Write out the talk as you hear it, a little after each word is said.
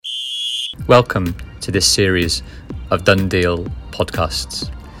Welcome to this series of Done Deal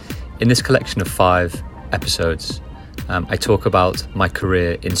podcasts. In this collection of 5 episodes, I talk about my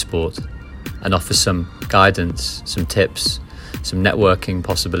career in sport and offer some guidance, some tips, some networking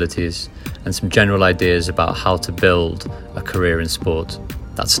possibilities, and some general ideas about how to build a career in sport.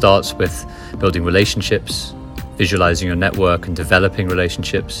 That starts with building relationships, visualizing your network and developing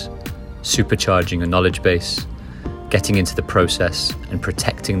relationships, supercharging your knowledge base, getting into the process and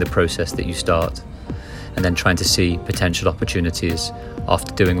protecting the process that you start, and then trying to see potential opportunities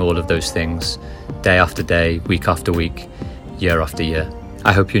after doing all of those things day after day, week after week, year after year.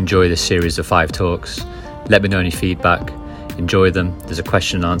 I hope you enjoy this series of 5 talks. Let me know any feedback. Enjoy them. There's a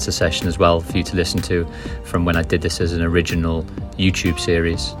question and answer session as well for you to listen to from when I did this as an original YouTube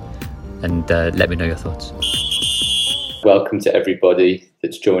series, and let me know your thoughts. Welcome to everybody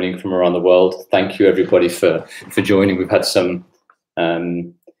that's joining from around the world. Thank you everybody for joining. We've had some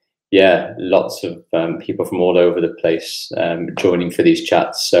lots of people from all over the place joining for these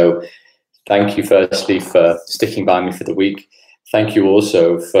chats. So thank you firstly for sticking by me for the week. Thank you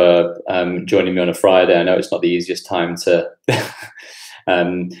also for joining me on a Friday. I know it's not the easiest time to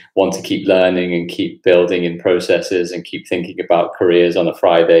want to keep learning and keep building in processes and keep thinking about careers on a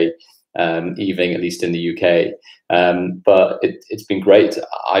Friday evening, at least in the UK. But it's been great.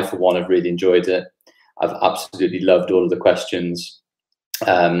 I, for one, have really enjoyed it. I've absolutely loved all of the questions.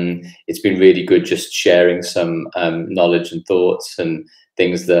 It's been really good just sharing some knowledge and thoughts and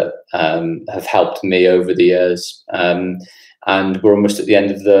things that have helped me over the years. And we're almost at the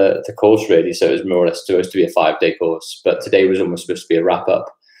end of the course, really. So it was more or less supposed to be a 5-day course, but today was almost supposed to be a wrap up.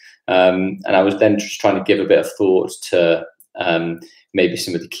 And I was then just trying to give a bit of thought to maybe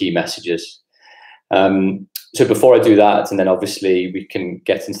some of the key messages. So before I do that, and then obviously we can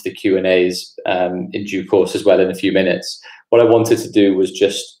get into the Q&As in due course as well in a few minutes. What I wanted to do was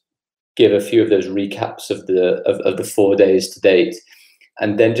just give a few of those recaps of the 4 days to date,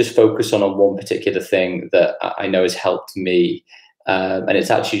 and then just focus on one particular thing that I know has helped me. And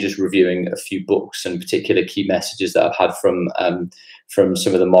it's actually just reviewing a few books and particular key messages that I've had from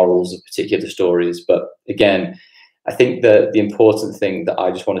some of the morals of particular stories. But again, I think that the important thing that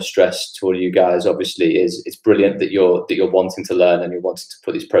I just want to stress to all of you guys, obviously, is it's brilliant that you're wanting to learn and you're wanting to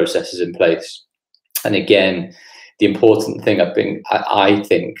put these processes in place. And again, the important thing I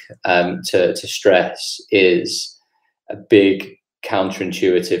think to stress is a big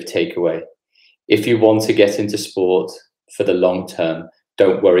counterintuitive takeaway. If you want to get into sport for the long term,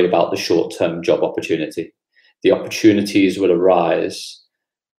 don't worry about the short-term job opportunity. The opportunities will arise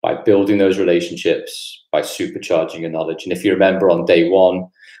by building those relationships, by supercharging your knowledge. And if you remember on day 1,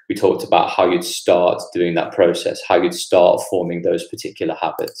 we talked about how you'd start doing that process, how you'd start forming those particular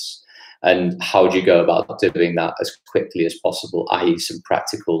habits, and how do you go about doing that as quickly as possible, i.e. some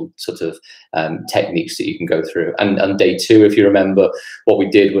practical sort of techniques that you can go through. And on day 2, if you remember, what we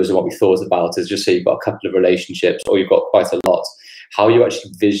did was, what we thought about is, just say you've got a couple of relationships or you've got quite a lot, how you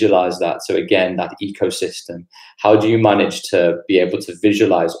actually visualize that. So again, that ecosystem, how do you manage to be able to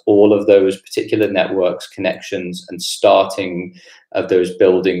visualize all of those particular networks, connections, and starting of those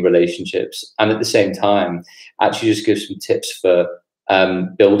building relationships? And at the same time, actually just give some tips for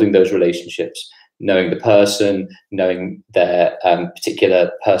building those relationships, knowing the person, knowing their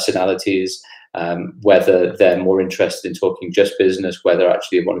particular personalities, whether they're more interested in talking just business, whether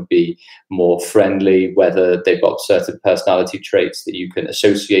actually they want to be more friendly, whether they've got certain personality traits that you can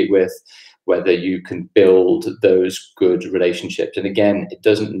associate with, whether you can build those good relationships. And again, it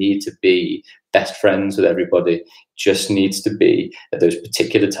doesn't need to be best friends with everybody. It just needs to be at those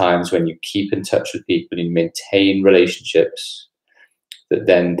particular times when you keep in touch with people and you maintain relationships, that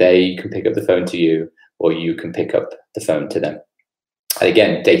then they can pick up the phone to you or you can pick up the phone to them. And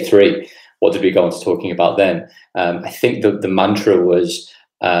again, day 3, what did we go on to talking about then? I think the mantra was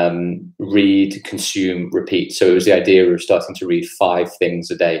read, consume, repeat. So it was the idea of starting to read 5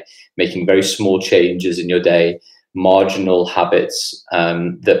 things a day, making very small changes in your day, marginal habits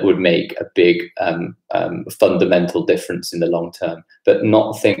that would make a big fundamental difference in the long term, but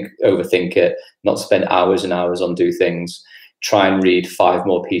not overthink it, not spend hours and hours on do things. Try and read 5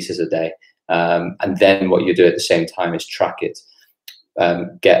 more pieces a day. And then what you do at the same time is track it.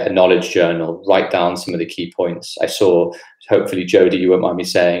 Get a knowledge journal, write down some of the key points. I saw, hopefully Jody, you won't mind me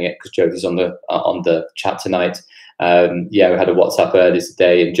saying it because Jody's on the chat tonight. We had a WhatsApp earlier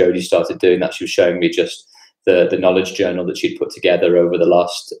today and Jody started doing that. She was showing me just the knowledge journal that she'd put together over the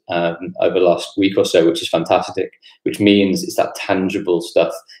last week or so, which is fantastic, which means it's that tangible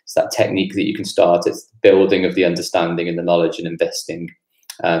stuff. It's that technique that you can start. It's building of the understanding and the knowledge and investing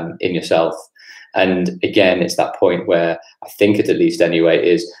in yourself. And again, it's that point where I think it, at least anyway,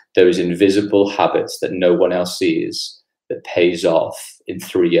 is those invisible habits that no one else sees that pays off in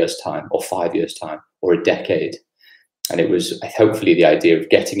 3 years' time or 5 years' time or a decade. And it was hopefully the idea of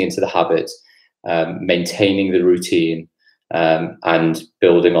getting into the habit, maintaining the routine, and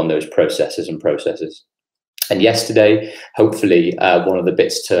building on those processes. And yesterday, hopefully, one of the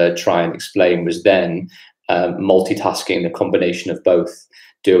bits to try and explain was then multitasking, the combination of both,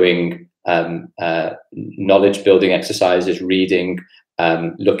 doing knowledge building exercises, reading,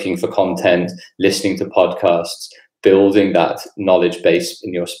 looking for content, listening to podcasts, building that knowledge base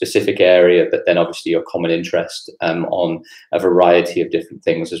in your specific area, but then obviously your common interest on a variety of different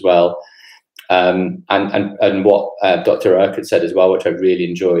things as well. And what Dr. Urquhart said as well, which I really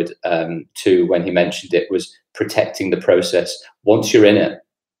enjoyed too, when he mentioned it, was protecting the process. Once you're in it,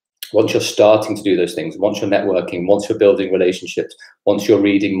 once you're starting to do those things, once you're networking, once you're building relationships, once you're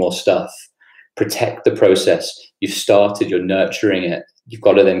reading more stuff, protect the process. You've started, you're nurturing it. You've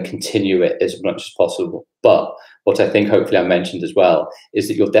got to then continue it as much as possible. But what I think hopefully I mentioned as well is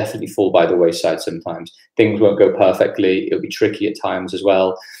that you'll definitely fall by the wayside sometimes. Things won't go perfectly. It'll be tricky at times as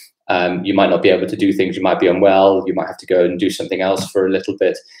well. You might not be able to do things. You might be unwell. You might have to go and do something else for a little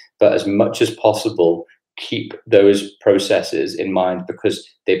bit. But as much as possible, keep those processes in mind, because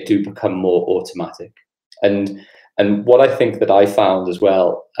they do become more automatic. And what I think that I found as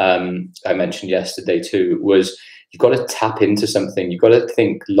well, I mentioned yesterday too, was you've got to tap into something. You've got to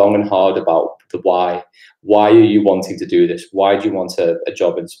think long and hard about the why. Why are you wanting to do this? Why do you want a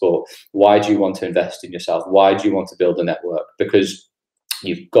job in sport? Why do you want to invest in yourself? Why do you want to build a network? Because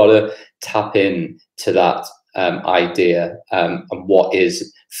you've got to tap in to that idea, and what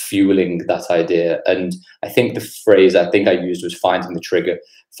is fueling that idea. And I think the phrase I used was finding the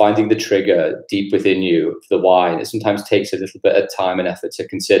trigger deep within you, the why. And it sometimes takes a little bit of time and effort to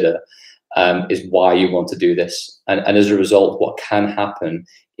consider, is why you want to do this. And as a result, what can happen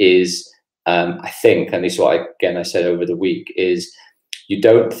is, I think, and this is what I said over the week, is you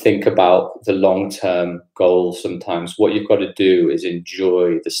don't think about the long-term goal sometimes. What you've got to do is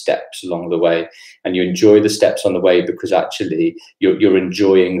enjoy the steps along the way. And you enjoy the steps on the way because actually you're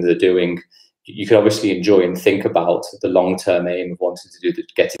enjoying the doing. You can obviously enjoy and think about the long-term aim of wanting to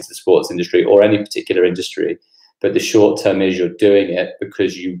get into the sports industry or any particular industry. But the short term is you're doing it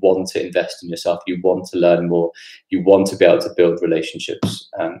because you want to invest in yourself. You want to learn more. You want to be able to build relationships,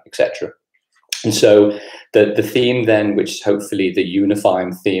 etc. And so the theme then, which is hopefully the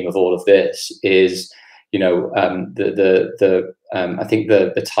unifying theme of all of this, is, I think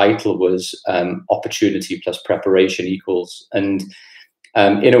the title was opportunity plus preparation equals. And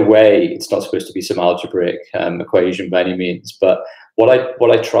in a way, it's not supposed to be some algebraic equation by any means, but what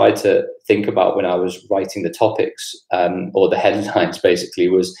I tried to think about when I was writing the topics, or the headlines basically,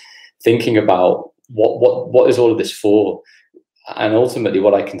 was thinking about what is all of this for. And ultimately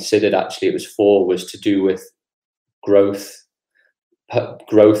what I considered actually it was for was to do with growth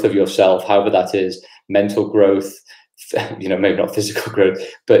of yourself, however that is, mental growth, maybe not physical growth,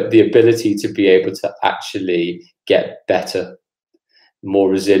 but the ability to be able to actually get better, more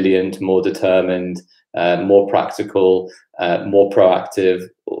resilient, more determined, more practical, more proactive,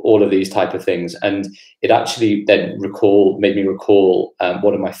 all of these type of things. And it actually then made me recall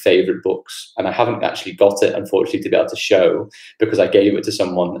one of my favorite books, and I haven't actually got it, unfortunately, to be able to show, because I gave it to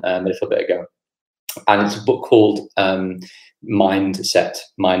someone a little bit ago. And it's a book called Mindset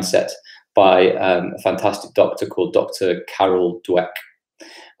by a fantastic doctor called Dr. Carol Dweck.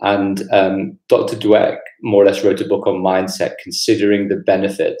 And Dr. Dweck more or less wrote a book on mindset, considering the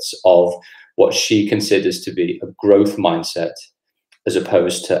benefits of what she considers to be a growth mindset as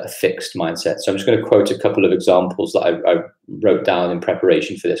opposed to a fixed mindset. So I'm just going to quote a couple of examples that I wrote down in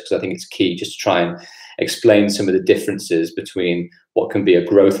preparation for this, because I think it's key just to try and explain some of the differences between what can be a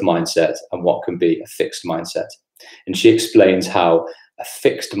growth mindset and what can be a fixed mindset. And she explains how a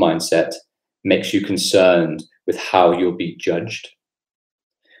fixed mindset makes you concerned with how you'll be judged,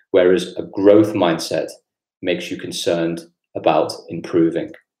 whereas a growth mindset makes you concerned about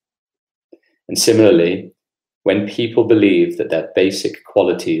improving. And similarly, when people believe that their basic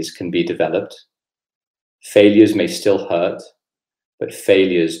qualities can be developed, failures may still hurt, but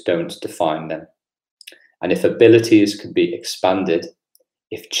failures don't define them. And if abilities can be expanded,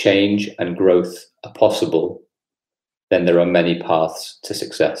 if change and growth are possible, then there are many paths to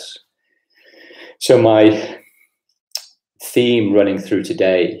success. So my theme running through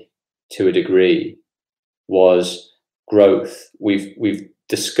today, to a degree, was growth. We've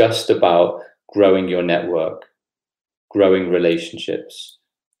discussed about growing your network, growing relationships,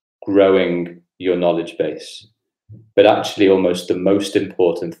 growing your knowledge base. But actually, almost the most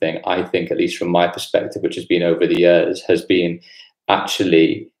important thing, I think, at least from my perspective, which has been over the years, has been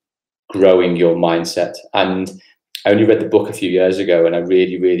actually growing your mindset. And I only read the book a few years ago, and I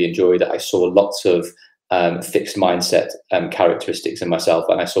really, really enjoyed it. I saw lots of fixed mindset characteristics in myself,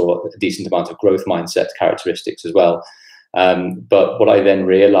 and I saw a decent amount of growth mindset characteristics as well. But what I then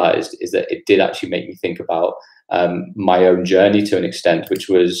realized is that it did actually make me think about my own journey to an extent, which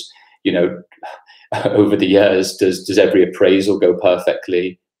was, you know, over the years, does every appraisal go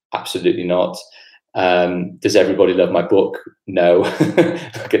perfectly? Absolutely not. Does everybody love my book? No.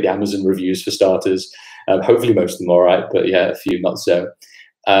 Look at the Amazon reviews for starters. Hopefully most of them all right, but yeah, a few not so.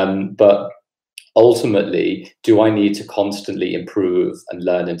 But ultimately, do I need to constantly improve and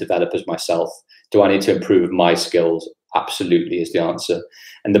learn and develop as myself? Do I need to improve my skills? Absolutely is the answer.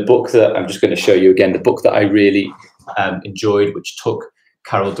 And the book that I'm just going to show you again, the book that I really enjoyed, which took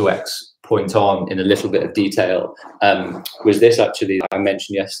Carol Dweck's point on in a little bit of detail, was this actually that I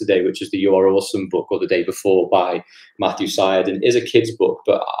mentioned yesterday, which is the You Are Awesome book, or the day before, by Matthew Syed. And it is a kid's book,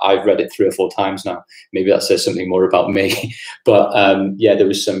 but I've read it 3 or 4 times now. Maybe that says something more about me. But yeah, there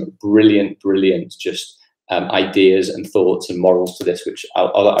was some brilliant just ideas and thoughts and morals to this, which I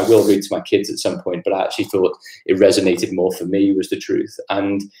will read to my kids at some point, but I actually thought it resonated more for me, was the truth.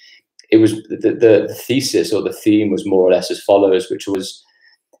 And it was the thesis, or the theme, was more or less as follows, which was,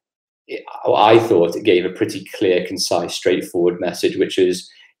 I thought it gave a pretty clear, concise, straightforward message, which is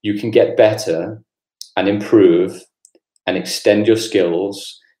you can get better and improve and extend your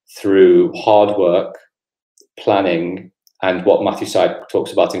skills through hard work, planning, and what Matthew Syed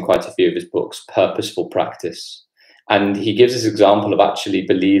talks about in quite a few of his books, purposeful practice. And he gives this example of actually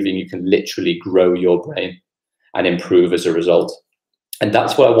believing you can literally grow your brain and improve as a result. And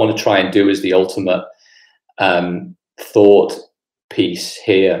that's what I want to try and do as the ultimate thought piece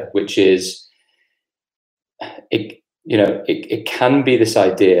here, which is, it can be this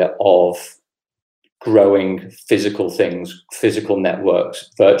idea of growing physical things, physical networks,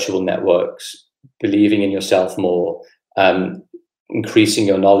 virtual networks, believing in yourself more, increasing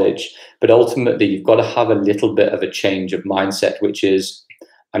your knowledge. But ultimately, you've got to have a little bit of a change of mindset, which is,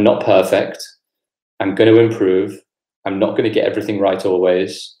 I'm not perfect. I'm going to improve. I'm not going to get everything right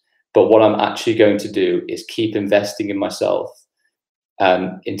always. But what I'm actually going to do is keep investing in myself,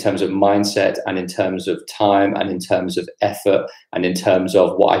 in terms of mindset, and in terms of time, and in terms of effort, and in terms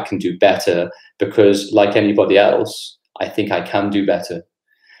of what I can do better. Because like anybody else, I think I can do better.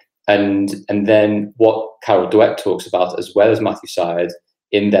 And then what Carol Dweck talks about, as well as Matthew Syed,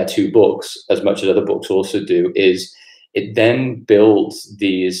 in their 2 books, as much as other books also do, is it then builds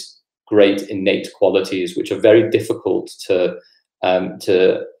these great innate qualities, which are very difficult to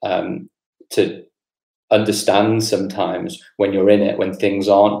understand sometimes when you're in it, when things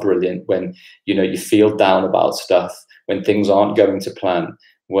aren't brilliant, when you feel down about stuff, when things aren't going to plan,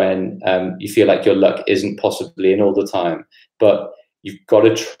 when you feel like your luck isn't possibly in all the time. But you've got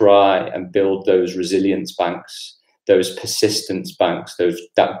to try and build those resilience banks, those persistence banks,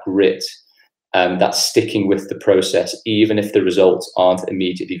 that grit, that sticking with the process, even if the results aren't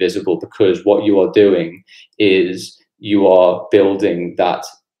immediately visible. Because what you are doing is you are building that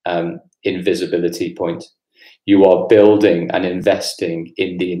invisibility point. You are building and investing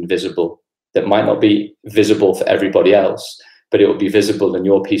in the invisible that might not be visible for everybody else, but it will be visible in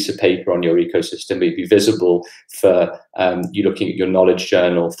your piece of paper on your ecosystem. It will be visible for you looking at your knowledge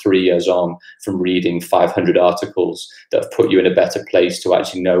journal 3 years on from reading 500 articles that have put you in a better place to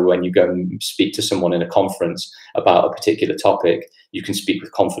actually know when you go and speak to someone in a conference about a particular topic, you can speak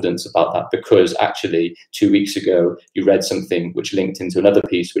with confidence about that, because actually 2 weeks ago you read something which linked into another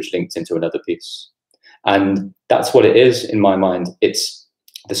piece, which linked into another piece. And that's what it is in my mind. It's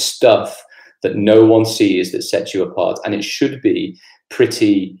the stuff that no one sees that sets you apart. And it should be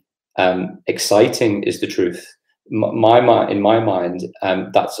pretty exciting, is the truth. In my mind,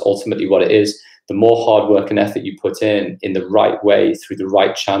 that's ultimately what it is. The more hard work and effort you put in the right way, through the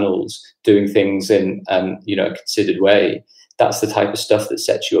right channels, doing things in a considered way, that's the type of stuff that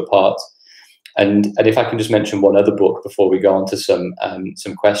sets you apart. And if I can just mention one other book before we go on to some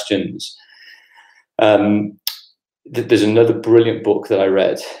questions. There's another brilliant book that I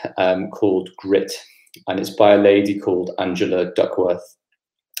read called Grit, and it's by a lady called Angela Duckworth.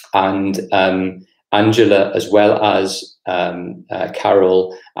 And Angela, as well as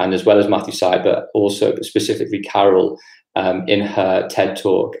Carol, and as well as Matthew Syed, but specifically Carol, in her TED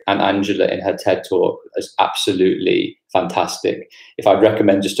Talk, and Angela in her TED Talk, is absolutely fantastic. If I'd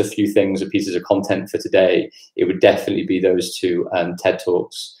recommend just a few things or pieces of content for today, it would definitely be those 2 TED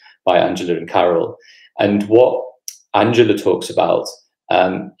Talks by Angela and Carol. And what Angela talks about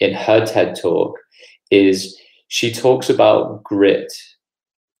in her TED Talk is she talks about grit.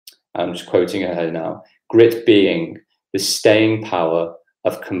 I'm just quoting her now. Grit being the staying power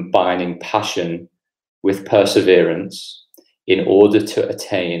of combining passion with perseverance in order to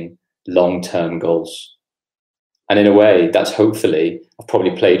attain long-term goals. And in a way, that's hopefully, I've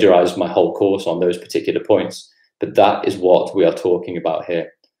probably plagiarized my whole course on those particular points, but that is what we are talking about here.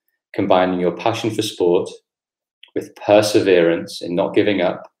 Combining your passion for sport with perseverance in not giving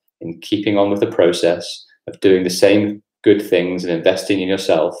up, in keeping on with the process of doing the same good things and investing in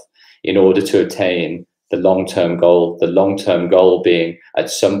yourself in order to attain the long-term goal being at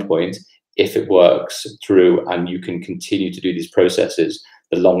some point, if it works through and you can continue to do these processes,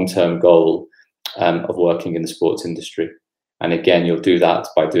 the long-term goal of working in the sports industry. And again, you'll do that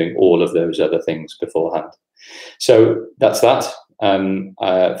by doing all of those other things beforehand. So that's that.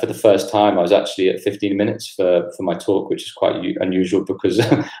 For the first time, I was actually at 15 minutes for my talk, which is quite unusual because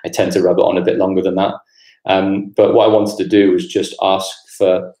I tend to rub it on a bit longer than that. But what I wanted to do was just ask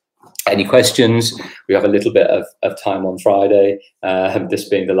for any questions. We have a little bit of time on Friday, this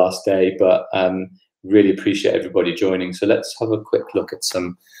being the last day, but really appreciate everybody joining. So let's have a quick look at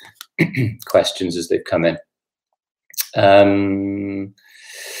some questions as they've come in.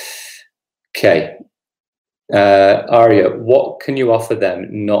 Okay. Aria, what can you offer them,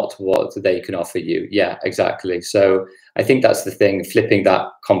 not what they can offer you? Yeah, exactly. So I think that's the thing. Flipping that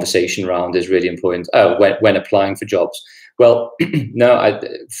conversation around is really important. Oh, when applying for jobs. Well, no,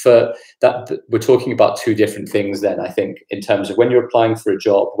 for that, we're talking about two different things then, I think, in terms of when you're applying for a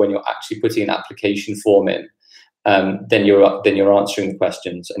job, when you're actually putting an application form in, then you're answering the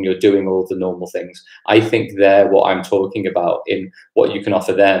questions and you're doing all the normal things. I think what I'm talking about in what you can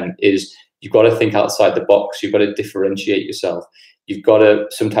offer them is you've got to think outside the box. You've got to differentiate yourself. You've got to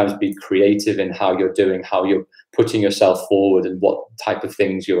sometimes be creative in how you're doing, how you're putting yourself forward and what type of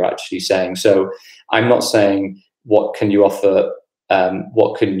things you're actually saying. So I'm not saying what can you offer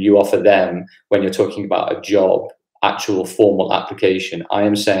them when you're talking about a job, actual formal application. I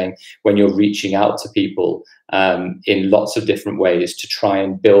am saying when you're reaching out to people in lots of different ways to try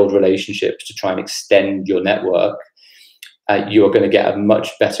and build relationships, to try and extend your network, you are going to get a much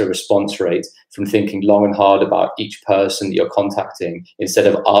better response rate from thinking long and hard about each person that you're contacting instead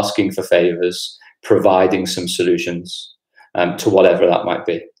of asking for favors, providing some solutions to whatever that might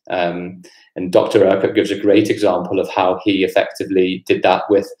be. And Dr. Urquhart gives a great example of how he effectively did that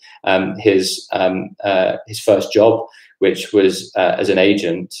with his first job, which was as an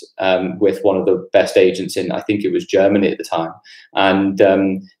agent with one of the best agents in, I think it was Germany at the time. And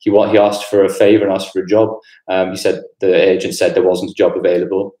he asked for a favor and asked for a job. He said, the agent said there wasn't a job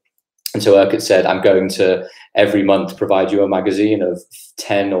available. And so Urquhart said, I'm going to every month provide you a magazine of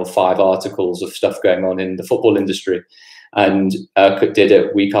 10 or 5 articles of stuff going on in the football industry. And Urquhart did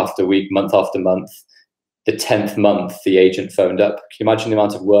it week after week, month after month. The 10th month, the agent phoned up. Can you imagine the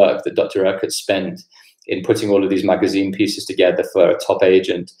amount of work that Dr. Urquhart spent in putting all of these magazine pieces together for a top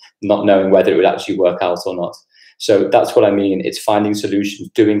agent, not knowing whether it would actually work out or not? So that's what I mean. It's finding solutions,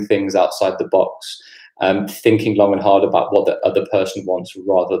 doing things outside the box, thinking long and hard about what the other person wants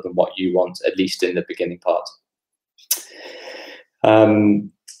rather than what you want, at least in the beginning part.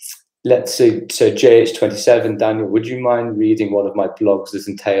 Let's see. So JH27, Daniel, would you mind reading one of my blogs that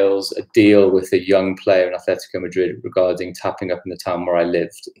entails a deal with a young player in Atletico Madrid regarding tapping up in the town where I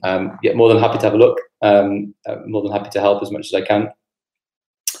lived? Yeah, more than happy to have a look. More than happy to help as much as I can.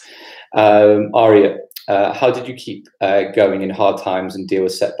 Aria, how did you keep going in hard times and deal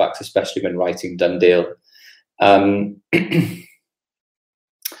with setbacks, especially when writing Done Deal?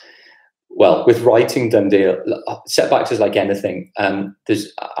 Well, with writing Done Deal, setbacks is like anything. When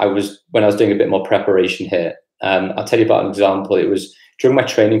I was doing a bit more preparation here, I'll tell you about an example. It was during my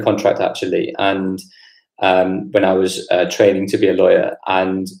training contract, actually, and when I was training to be a lawyer,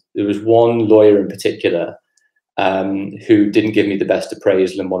 and there was one lawyer in particular who didn't give me the best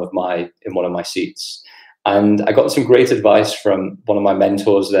appraisal in one of my seats. And I got some great advice from one of my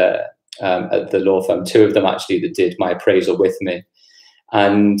mentors there at the law firm, 2 of them actually, that did my appraisal with me.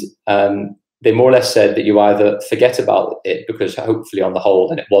 And they more or less said that you either forget about it, because hopefully on the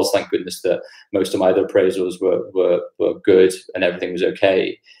whole, and it was, thank goodness, that most of my other appraisals were good and everything was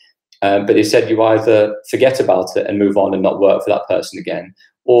okay. But they said you either forget about it and move on and not work for that person again,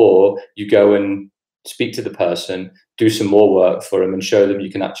 or you go and speak to the person, do some more work for them and show them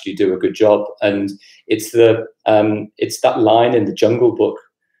you can actually do a good job. And it's that line in the Jungle Book,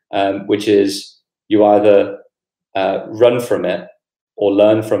 which is you either run from it or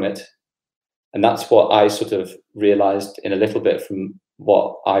learn from it. And that's what I sort of realized in a little bit from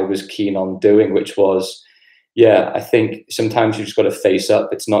what I was keen on doing, which was yeah, I think sometimes you've just got to face up.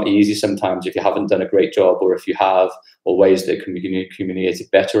 It's not easy sometimes if you haven't done a great job, or if you have, or ways that can be communicated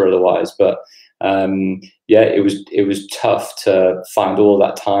better otherwise. But yeah, it was tough to find all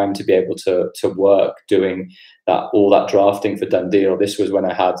that time to be able to work doing all that drafting for DoneDeal. This was when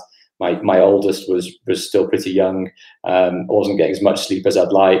I had my oldest was still pretty young. I wasn't getting as much sleep as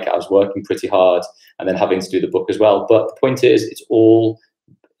I'd like. I was working pretty hard, and then having to do the book as well. But the point is, it's all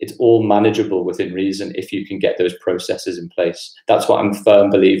manageable within reason if you can get those processes in place. That's what I'm a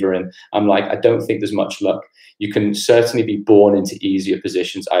firm believer in. I'm like, I don't think there's much luck. You can certainly be born into easier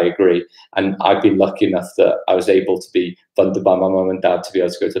positions. I agree. And I've been lucky enough that I was able to be funded by my mum and dad to be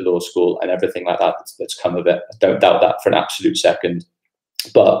able to go to law school and everything like that that's come of it. I don't doubt that for an absolute second.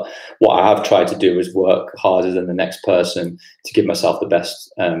 But what I have tried to do is work harder than the next person to give myself the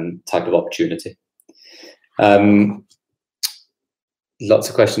best type of opportunity. Lots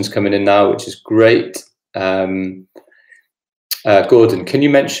of questions coming in now, which is great. Gordon, can you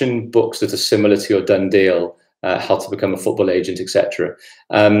mention books that are similar to your DoneDeal, How to Become a Football Agent, etc.?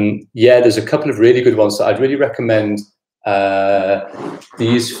 Yeah, there's a couple of really good ones that I'd really recommend.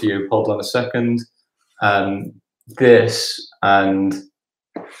 These for you. Hold on a second. This and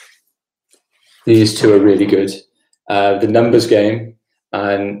these two are really good. The Numbers Game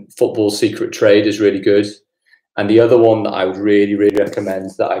and Football Secret Trade is really good. And the other one that I would really, really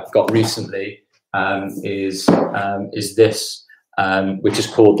recommend that I've got recently is this, which is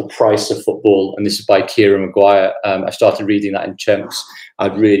called The Price of Football, and this is by Kieran Maguire. I started reading that in chunks.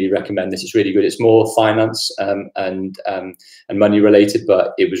 I'd really recommend this. It's really good. It's more finance and money related,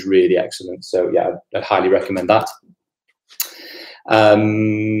 but it was really excellent. So yeah, I'd highly recommend that.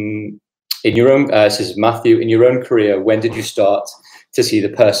 In your own, this is Matthew. In your own career, when did you start to see the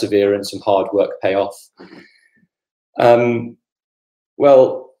perseverance and hard work pay off?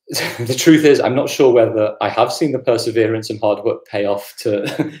 Well, the truth is, I'm not sure whether I have seen the perseverance and hard work pay off to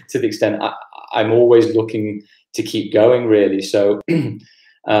the extent I'm always looking to keep going, really. So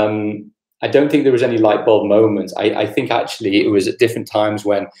I don't think there was any light bulb moments. I think actually it was at different times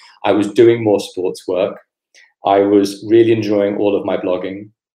when I was doing more sports work. I was really enjoying all of my blogging.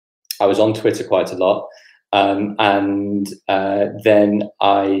 I was on Twitter quite a lot. And then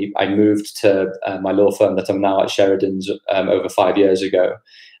I moved to my law firm that I'm now at, Sheridan's, over 5 years ago,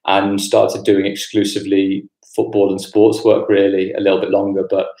 and started doing exclusively football and sports work, really, a little bit longer.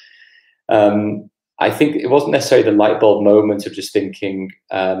 But I think it wasn't necessarily the light bulb moment of just thinking,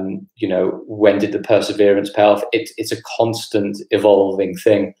 you know, when did the perseverance pay off? It's a constant evolving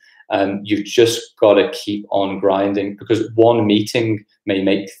thing. You've just got to keep on grinding, because one meeting may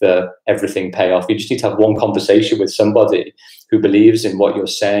make everything pay off. You just need to have one conversation with somebody who believes in what you're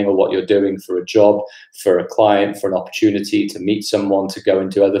saying or what you're doing, for a job, for a client, for an opportunity to meet someone, to go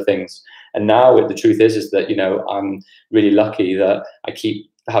and do other things. And now the truth is that, you know, I'm really lucky that I keep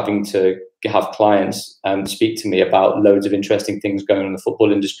having to have clients speak to me about loads of interesting things going on in the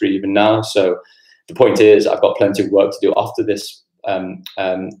football industry even now. So the point is, I've got plenty of work to do after this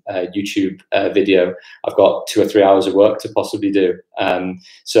YouTube video. I've got 2 or 3 hours of work to possibly do.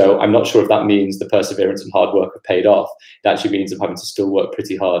 So I'm not sure if that means the perseverance and hard work have paid off. It actually means I'm having to still work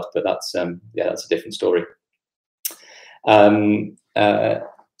pretty hard, but that's yeah, that's a different story.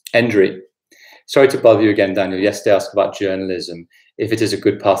 Endry, sorry to bother you again, Daniel. Yesterday I asked about journalism, if it is a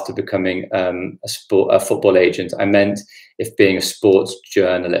good path to becoming a football agent. I meant if being a sports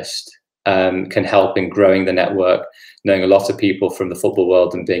journalist can help in growing the network, knowing a lot of people from the football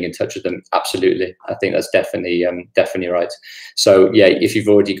world and being in touch with them. Absolutely. I think that's definitely right. So yeah, if you've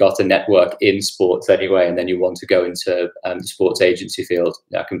already got a network in sports anyway, and then you want to go into the sports agency field,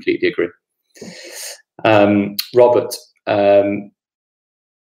 I completely agree. Robert, sorry,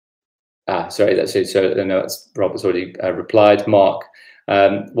 that's it. So no, Robert's already replied. Mark,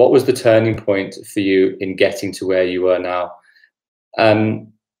 what was the turning point for you in getting to where you are now?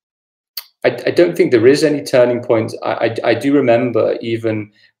 I don't think there is any turning point. I do remember,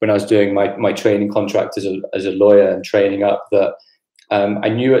 even when I was doing my training contract as a lawyer and training up, that I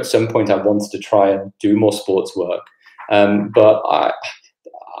knew at some point I wanted to try and do more sports work. But I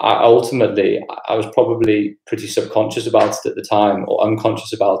ultimately, I was probably pretty subconscious about it at the time, or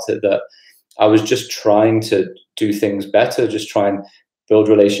unconscious about it, that I was just trying to do things better, just try and build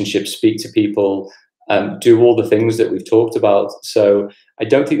relationships, speak to people, do all the things that we've talked about. So I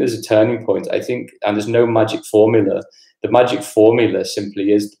don't think there's a turning point. I think, and there's no magic formula. The magic formula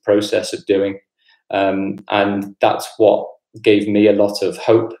simply is the process of doing. And that's what gave me a lot of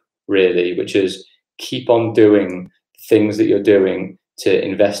hope, really, which is keep on doing things that you're doing to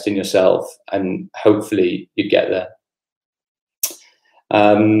invest in yourself, and hopefully you get there.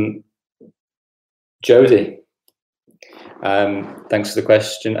 Jodie, thanks for the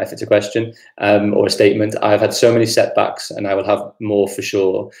question. I think it's a question or a statement. I've had so many setbacks, and I will have more for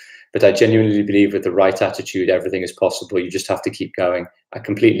sure. But I genuinely believe with the right attitude, everything is possible. You just have to keep going. I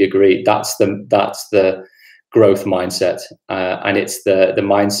completely agree. That's the growth mindset, and it's the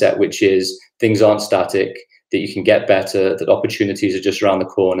mindset which is things aren't static, that you can get better, that opportunities are just around the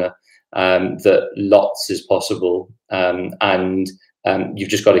corner, that lots is possible, and you've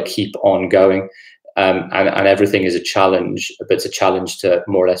just got to keep on going. And everything is a challenge, but it's a challenge to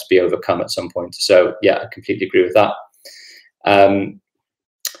more or less be overcome at some point. So yeah, I completely agree with that.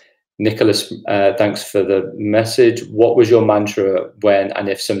 Nicholas, thanks for the message. What was your mantra when and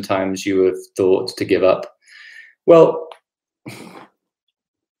if sometimes you have thought to give up? Well,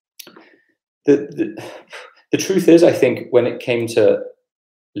 the truth is, I think when it came to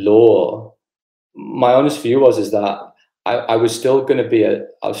law, my honest view is that I was still going to be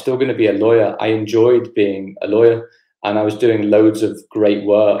a lawyer. I enjoyed being a lawyer, and I was doing loads of great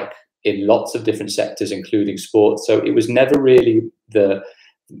work in lots of different sectors, including sports. So it was never really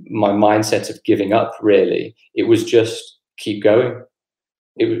my mindset of giving up. Really, it was just keep going.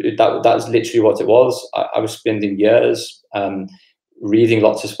 That's literally what it was. I was spending years reading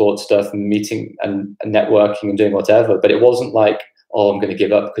lots of sports stuff, meeting and networking and doing whatever. But it wasn't like, oh, I'm going to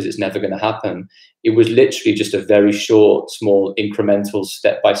give up because it's never going to happen. It was literally just a very short, small, incremental,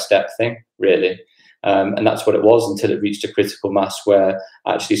 step-by-step thing, really. And that's what it was until it reached a critical mass where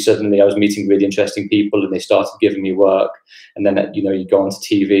actually suddenly I was meeting really interesting people and they started giving me work. And then, you know, you go onto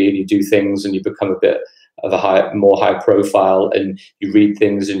TV and you do things and you become a bit of a more high profile, and you read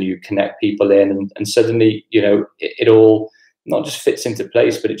things and you connect people in. And suddenly, you know, it all not just fits into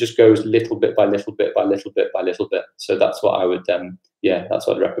place, but it just goes little bit by little bit by little bit by little bit. So that's what I would, that's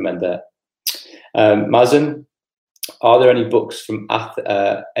what I'd recommend there. Mazen, are there any books from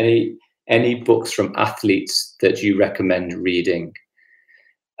any books from athletes that you recommend reading?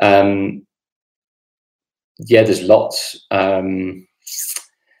 Yeah, there's lots.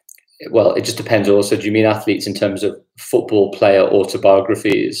 Well, it just depends also. Do you mean athletes in terms of football player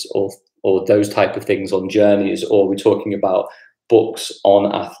autobiographies or those type of things on journeys, or are we talking about books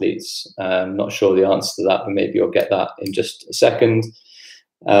on athletes? I'm not sure the answer to that, but maybe you'll get that in just a second.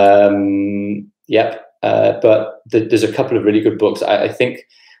 Yep. But there's a couple of really good books. I think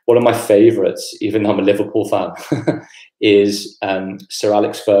one of my favorites, even though I'm a Liverpool fan, is Sir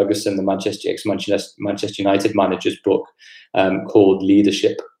Alex Ferguson, the Manchester United manager's book called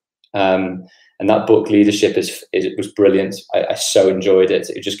Leadership. And that book, Leadership, was brilliant. I so enjoyed it.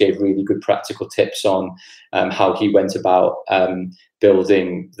 It just gave really good practical tips on how he went about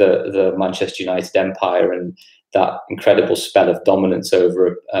building the Manchester United empire and that incredible spell of dominance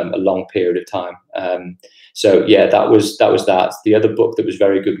over a long period of time. So yeah, that was that. The other book that was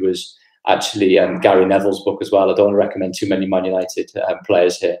very good was actually Gary Neville's book as well. I don't want to recommend too many Man United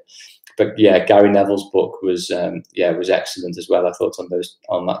players here, but yeah, Gary Neville's book was excellent as well, I thought,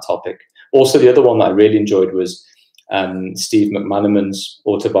 on that topic. Also, the other one that I really enjoyed was Steve McManaman's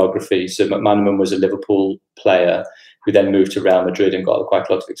autobiography. So McManaman was a Liverpool player who then moved to Real Madrid and got quite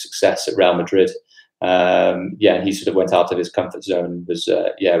a lot of success at Real Madrid. And he sort of went out of his comfort zone.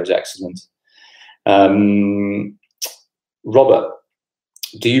 It was excellent. Robert,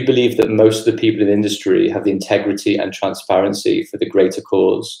 do you believe that most of the people in the industry have the integrity and transparency for the greater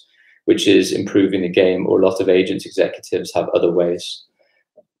cause, which is improving the game, or a lot of agents, executives have other ways?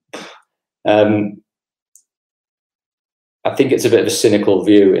 I think it's a bit of a cynical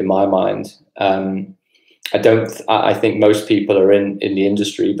view in my mind. I think most people are in the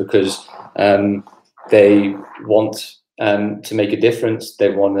industry because they want to make a difference. They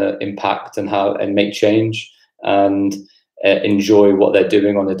want to impact and make change and enjoy what they're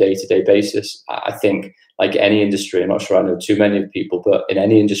doing on a day-to-day basis. I think, like any industry, I'm not sure I know too many people, but in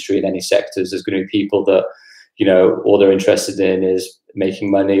any industry, in any sectors, there's going to be people that, you know, all they're interested in is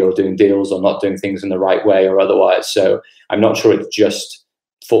making money or doing deals or not doing things in the right way or otherwise. So I'm not sure it's just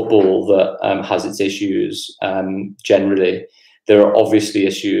football that has its issues. Generally, there are obviously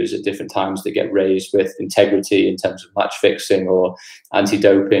issues at different times that get raised with integrity in terms of match fixing or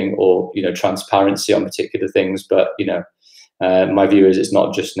anti-doping or, you know, transparency on particular things. But, you know, my view is it's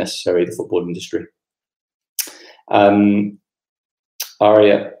not just necessarily the football industry.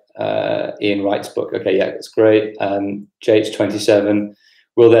 Aria, Ian Wright's book. Okay, yeah, that's great. JH27,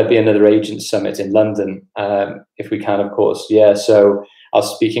 will there be another agent summit in London? If we can, of course. Yeah, so I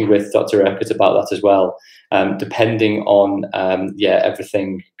was speaking with Dr. Eckert about that as well. Depending on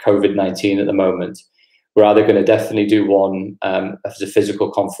everything COVID-19 at the moment, we're either going to definitely do one as a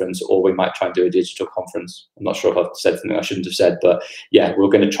physical conference, or we might try and do a digital conference. I'm not sure if I've said something I shouldn't have said, but yeah, we're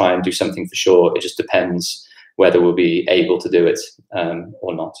going to try and do something for sure. It just depends whether we'll be able to do it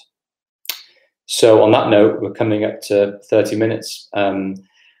or not. So on that note, we're coming up to 30 minutes.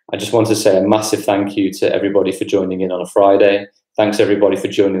 I just want to say a massive thank you to everybody for joining in on a Friday. Thanks everybody for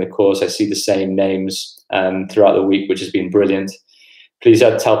joining the course. I see the same names throughout the week, which has been brilliant. Please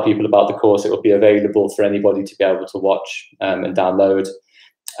tell people about the course. It will be available for anybody to be able to watch and download.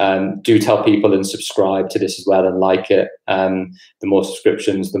 Do tell people and subscribe to this as well and like it. The more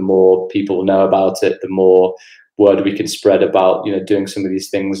subscriptions, the more people will know about it, the more word we can spread about, doing some of these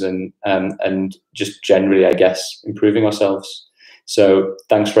things and just generally, I guess, improving ourselves. So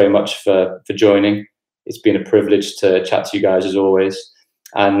thanks very much for joining. It's been a privilege to chat to you guys as always.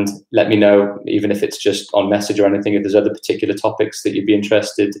 And let me know, even if it's just on message or anything, if there's other particular topics that you'd be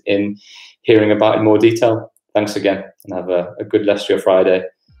interested in hearing about in more detail. Thanks again, and have a good rest of your Friday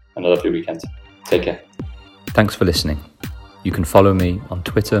and a lovely weekend. Take care. Thanks for listening. You can follow me on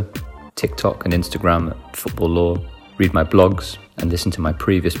Twitter, TikTok and Instagram at Football Law, read my blogs and listen to my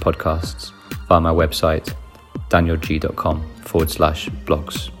previous podcasts via my website,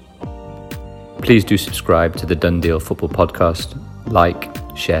 danielg.com/blogs. Please do subscribe to the Done Deal Football Podcast, like,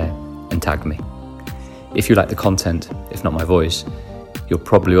 share and tag me. If you like the content, if not my voice, you'll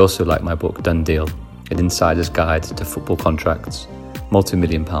probably also like my book Done Deal, an insider's guide to football contracts,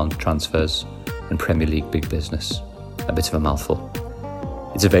 multi-million-pound transfers and Premier League big business. A bit of a mouthful.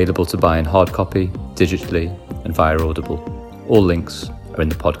 It's available to buy in hard copy, digitally and via Audible. All links are in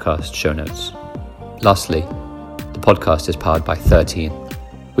the podcast show notes. Lastly, the podcast is powered by 13,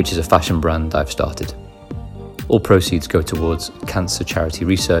 which is a fashion brand I've started. All proceeds go towards cancer charity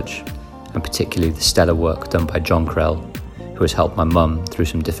research, and particularly the stellar work done by John Krell, who has helped my mum through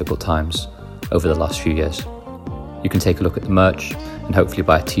some difficult times over the last few years. You can take a look at the merch and hopefully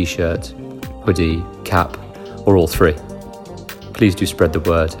buy a t-shirt, hoodie, cap, or all three. Please do spread the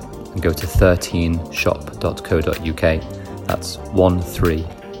word and go to 13shop.co.uk. That's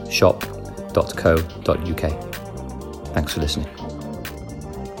 13shop.co.uk. Thanks for listening.